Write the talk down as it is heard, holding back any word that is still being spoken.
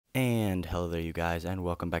And hello there you guys, and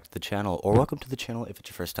welcome back to the channel, or welcome to the channel if it's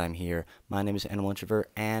your first time here. My name is Animal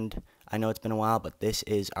Introvert, and I know it's been a while, but this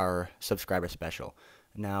is our subscriber special.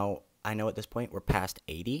 Now, I know at this point we're past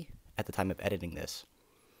 80 at the time of editing this,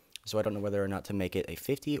 so I don't know whether or not to make it a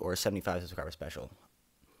 50 or a 75 subscriber special.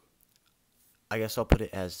 I guess I'll put it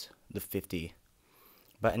as the 50.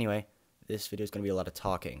 But anyway, this video is going to be a lot of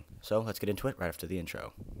talking, so let's get into it right after the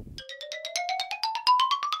intro.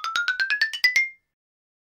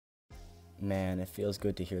 Man, it feels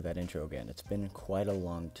good to hear that intro again. It's been quite a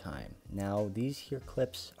long time. Now, these here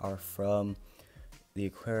clips are from the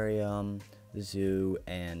aquarium, the zoo,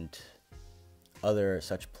 and other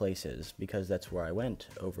such places, because that's where I went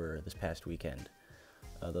over this past weekend.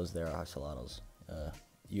 Those there are axolotls.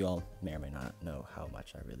 You all may or may not know how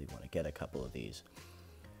much I really want to get a couple of these.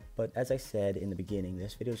 But as I said in the beginning,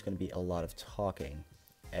 this video is going to be a lot of talking.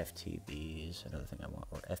 FTBs, another thing I want,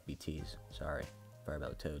 or FBTs, sorry.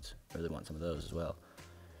 Firebelly toads. I really want some of those as well.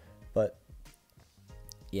 But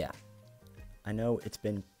yeah, I know it's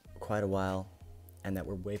been quite a while and that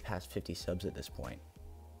we're way past 50 subs at this point.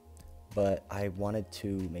 But I wanted to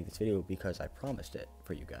make this video because I promised it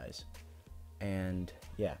for you guys. And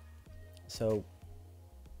yeah, so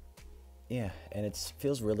yeah, and it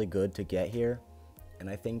feels really good to get here. And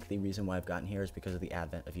I think the reason why I've gotten here is because of the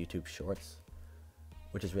advent of YouTube Shorts,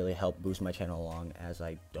 which has really helped boost my channel along, as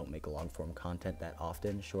I don't make long form content that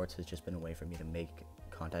often. Shorts has just been a way for me to make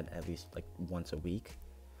content at least like once a week.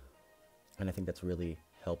 And I think that's really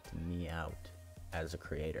helped me out as a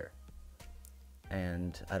creator.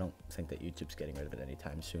 And I don't think that YouTube's getting rid of it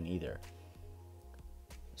anytime soon either.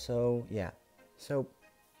 So yeah, so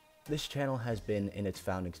this channel has been in its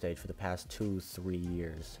founding stage for the past 2-3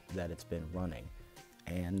 years that it's been running.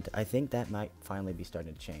 And I think that might finally be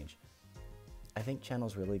starting to change. I think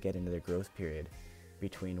channels really get into their growth period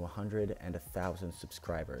between 100 and 1,000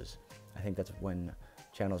 subscribers. I think that's when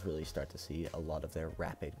channels really start to see a lot of their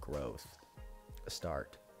rapid growth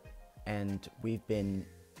start. And we've been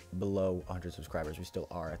below 100 subscribers. We still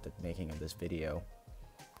are at the making of this video.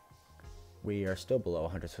 We are still below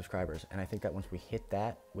 100 subscribers. And I think that once we hit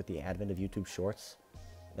that with the advent of YouTube Shorts,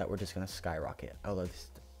 that we're just going to skyrocket. Although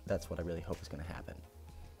that's what I really hope is going to happen.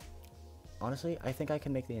 Honestly, I think I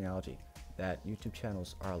can make the analogy that YouTube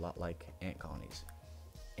channels are a lot like ant colonies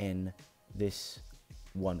in this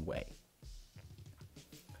one way.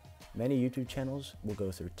 Many YouTube channels will go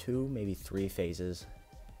through 2, maybe 3 phases.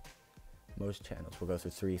 Most channels will go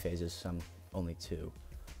through 3 phases, some only 2.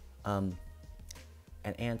 And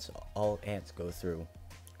all ants go through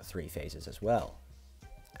 3 phases as well,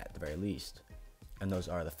 at the very least. And those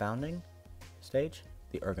are the founding stage,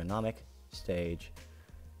 the ergonomic stage,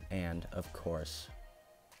 and of course,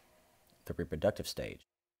 the reproductive stage.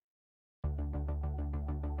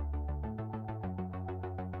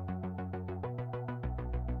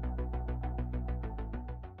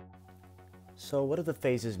 So what do the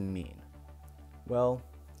phases mean? Well,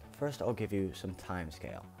 first I'll give you some time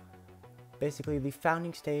scale. Basically, the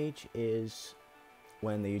founding stage is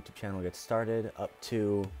when the YouTube channel gets started up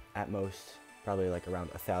to, at most, probably like around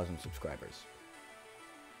 1,000 subscribers.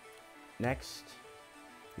 Next,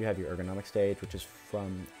 you have your ergonomic stage, which is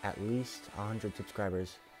from at least 100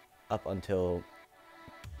 subscribers up until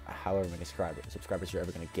however many subscribers you're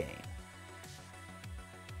ever going to gain.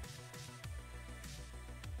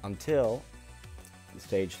 Until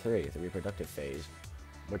stage 3, the reproductive phase,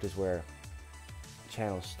 which is where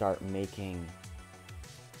channels start making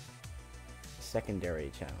secondary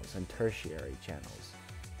channels and tertiary channels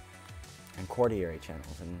and quaternary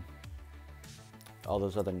channels and all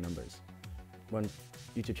those other numbers. When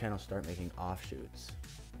YouTube channels start making offshoots,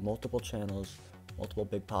 multiple channels, multiple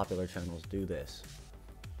big popular channels do this.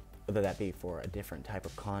 Whether that be for a different type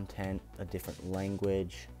of content, a different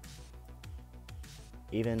language,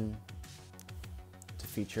 even to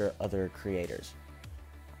feature other creators.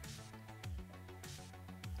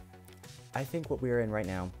 I think what we are in right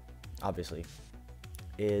now, obviously,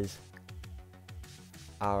 is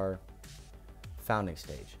our founding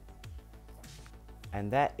stage. And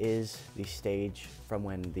that is the stage from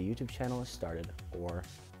when the YouTube channel is started, or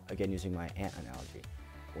again using my ant analogy,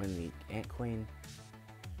 when the ant queen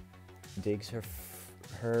digs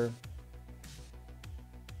her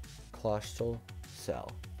colostral cell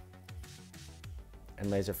and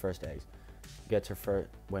lays her first eggs, gets her first,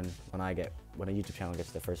 when a YouTube channel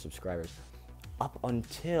gets their first subscribers, up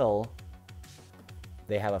until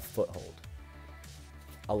they have a foothold.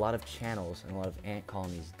 A lot of channels and a lot of ant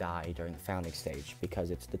colonies die during the founding stage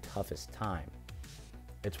because it's the toughest time.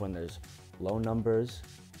 It's when there's low numbers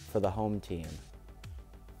for the home team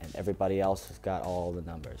and everybody else has got all the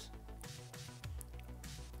numbers.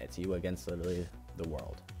 It's you against literally the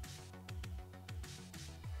world.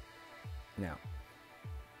 Now,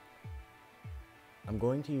 I'm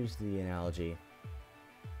going to use the analogy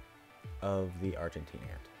of the Argentine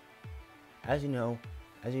ant. As you know,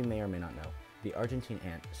 as you may or may not know, the Argentine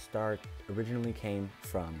ant originally came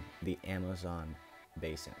from the Amazon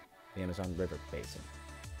basin, the Amazon River basin,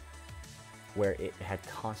 where it had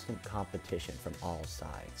constant competition from all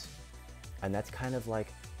sides. And that's kind of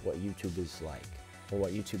like what YouTube is like, or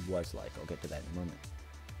what YouTube was like. I'll get to that in a moment.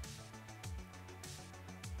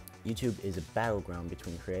 YouTube is a battleground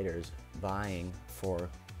between creators vying for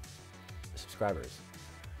subscribers.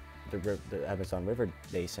 The Amazon River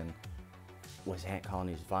basin was ant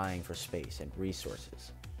colonies vying for space and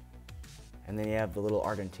resources. And then you have the little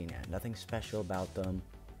Argentine ant. Nothing special about them.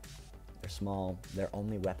 They're small. Their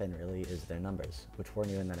only weapon really is their numbers, which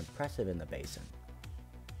weren't even that impressive in the basin.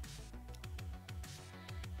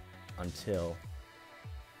 Until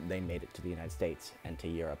they made it to the United States, and to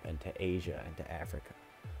Europe, and to Asia, and to Africa.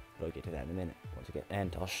 We'll get to that in a minute,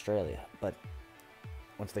 and to Australia. But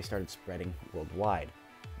once they started spreading worldwide,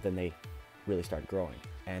 then they really started growing.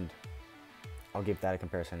 And I'll give that a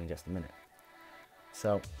comparison in just a minute.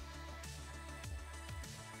 So,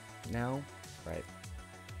 now, right,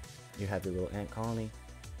 you have your little ant colony,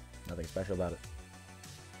 nothing special about it.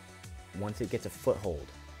 Once it gets a foothold,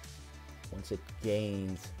 once a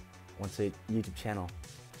YouTube channel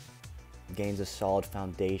gains a solid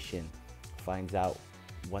foundation, finds out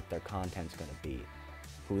what their content's going to be,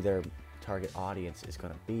 who their target audience is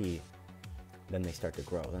going to be, then they start to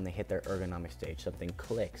grow. Then they hit their ergonomic stage, something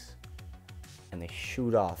clicks, and they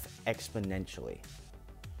shoot off exponentially.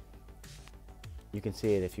 You can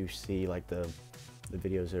see it if you see like the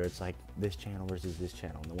videos where it's like this channel versus this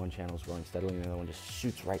channel, and the one channel is growing steadily and the other one just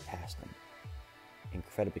shoots right past them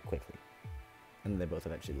incredibly quickly. And then they both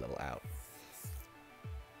eventually level out.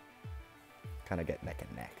 Kind of get neck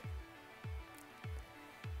and neck.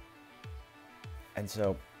 And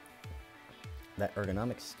so, that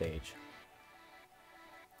ergonomic stage,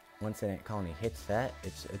 once an ant colony hits that,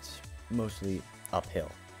 it's mostly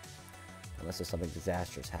uphill. Unless there's something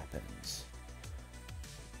disastrous happens.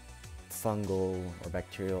 Fungal or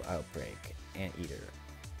bacterial outbreak, anteater,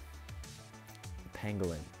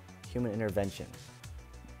 pangolin, human intervention,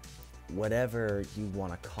 whatever you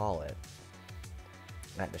want to call it,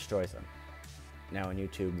 that destroys them. Now on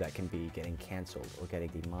YouTube, that can be getting canceled or getting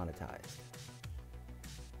demonetized.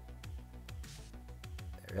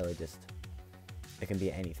 It can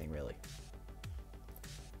be anything really.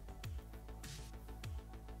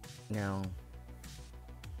 Now,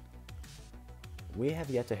 we have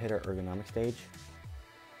yet to hit our ergonomic stage,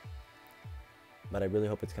 but I really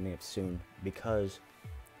hope it's coming up soon, because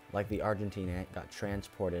like the Argentine ant got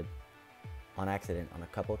transported on accident on a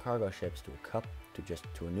couple of cargo ships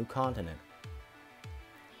to a new continent.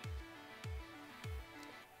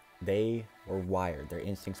 They were wired, their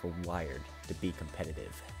instincts were wired to be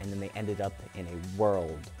competitive, and then they ended up in a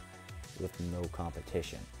world with no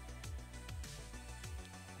competition.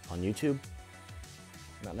 On YouTube,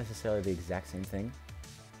 not necessarily the exact same thing,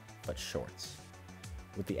 but shorts.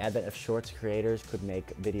 With the advent of shorts, creators could make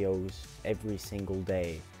videos every single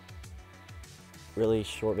day. Really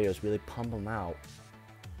short videos, really pump them out,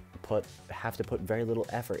 have to put very little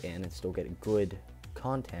effort in and still get good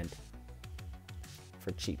content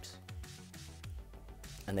for cheaps.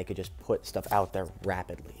 And they could just put stuff out there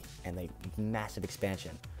rapidly, and massive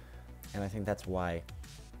expansion. And I think that's why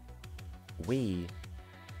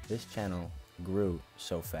this channel grew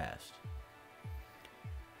so fast.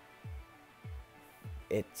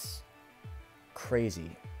 It's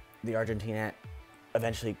crazy. The Argentine ant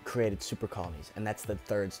eventually created super colonies, and that's the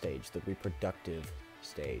third stage, the reproductive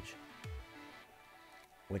stage,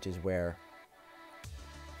 which is where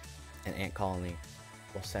an ant colony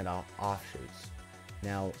will send off offshoots.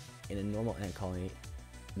 Now, in a normal ant colony,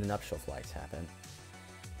 the nuptial flights happen.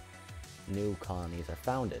 New colonies are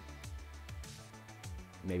founded.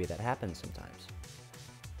 Maybe that happens sometimes.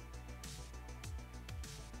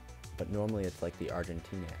 But normally it's like the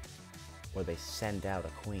Argentine ant, where they send out a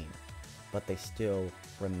queen, but they still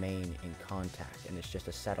remain in contact, and it's just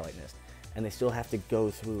a satellite nest. And they still have to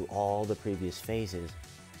go through all the previous phases,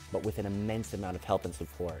 but with an immense amount of help and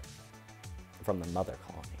support from the mother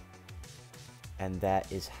colony. And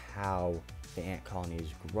that is how the ant colonies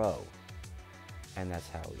grow. And that's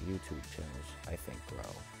how YouTube channels, I think,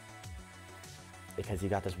 grow. Because you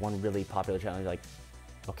got this one really popular channel, you're like,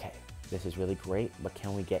 okay, this is really great, but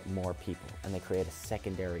can we get more people? And they create a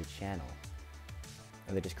secondary channel.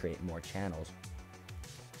 And they just create more channels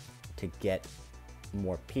to get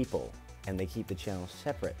more people. And they keep the channels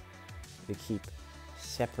separate. They keep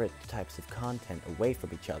separate types of content away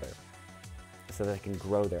from each other so that they can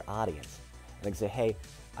grow their audience. And they can say, hey,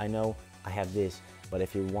 I know I have this, but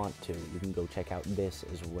if you want to, you can go check out this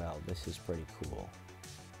as well. This is pretty cool.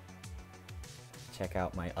 Check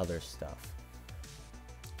out my other stuff.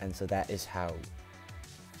 And so that is how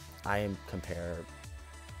I compare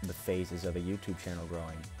the phases of a YouTube channel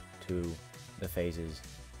growing to the phases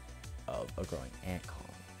of a growing ant colony.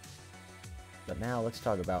 But now let's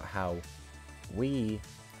talk about how we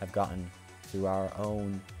have gotten through our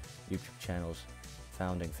own YouTube channel's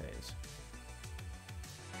founding phase.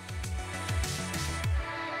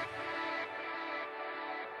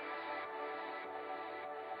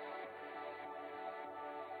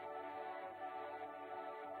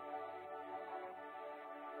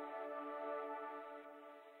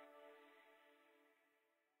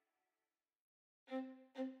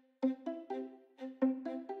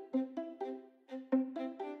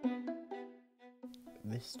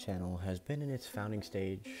 This channel has been in its founding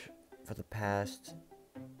stage for the past,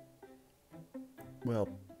 well,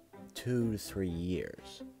 2 to 3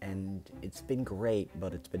 years, and it's been great,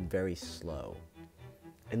 but it's been very slow.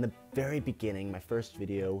 In the very beginning, my first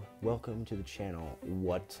video, welcome to the channel,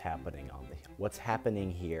 what's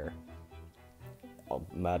happening here, I'm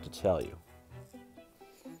about to tell you.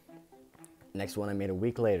 Next one I made a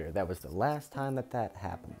week later. That was the last time that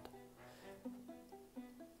happened.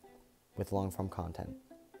 With long form content.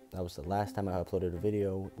 That was the last time I uploaded a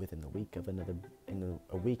video within the week of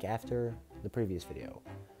a week after the previous video.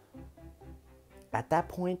 At that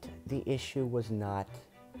point, the issue was not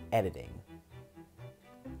editing,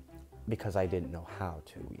 because I didn't know how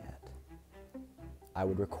to yet. I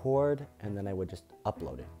would record and then I would just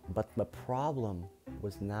upload it. But the problem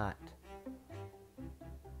was not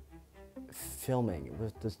filming, it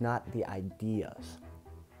was not the ideas.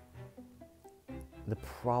 The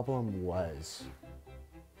problem was,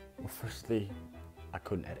 well, firstly, I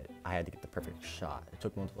couldn't edit. I had to get the perfect shot. It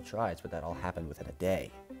took multiple tries, but that all happened within a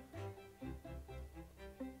day.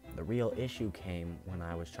 The real issue came when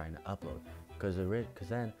I was trying to upload, because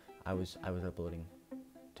then I was uploading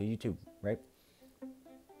to YouTube, right?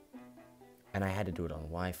 And I had to do it on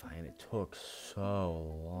Wi-Fi, and it took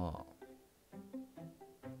so long.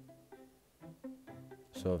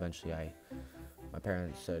 So eventually my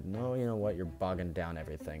parents said, no, you know what, you're bogging down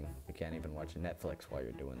everything. You can't even watch Netflix while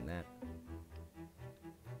you're doing that.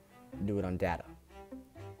 Do it on data.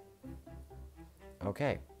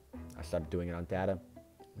 Okay, I started doing it on data.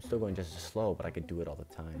 I'm still going just as slow, but I could do it all the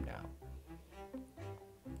time now.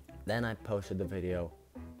 Then I posted the video.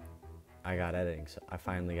 I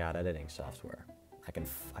finally got editing software.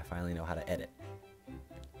 I finally know how to edit.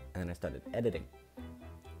 And then I started editing.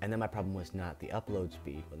 And then my problem was not the upload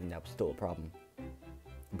speed, but then that was still a problem.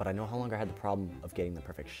 But I no longer had the problem of getting the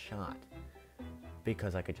perfect shot,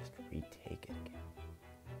 because I could just retake it again.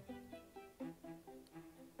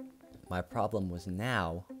 My problem was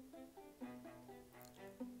now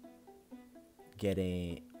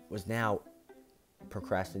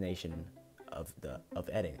procrastination of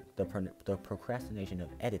editing. The procrastination of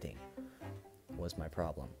editing was my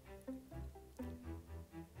problem.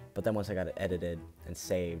 But then once I got it edited and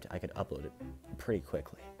saved, I could upload it pretty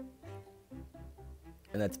quickly.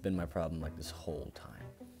 And that's been my problem like this whole time.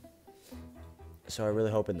 So I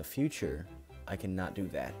really hope in the future I can not do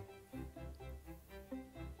that.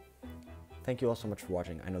 Thank you all so much for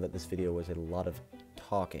watching. I know that this video was a lot of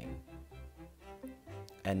talking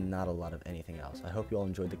and not a lot of anything else. I hope you all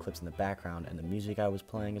enjoyed the clips in the background and the music I was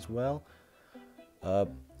playing as well.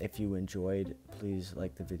 If you enjoyed, please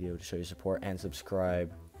like the video to show your support and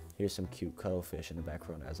subscribe. Here's some cute cuttlefish in the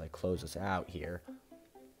background as I close us out here.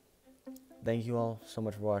 Thank you all so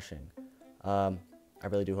much for watching. I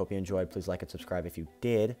really do hope you enjoyed. Please like and subscribe if you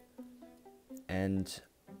did. And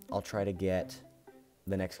I'll try to get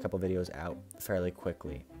the next couple videos out fairly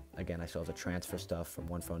quickly. Again, I still have to transfer stuff from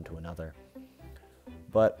one phone to another.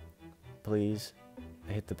 But please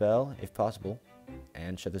hit the bell if possible.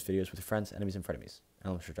 And share this videos with your friends, enemies, and frenemies.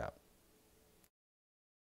 And I'll shoot out.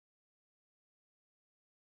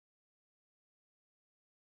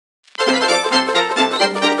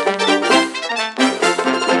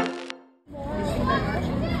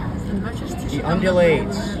 He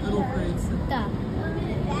undulates. Tak.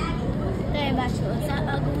 To je bačo, za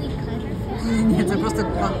ugly cuttlefish. Nie, to po prostu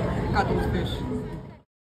cuttlefish.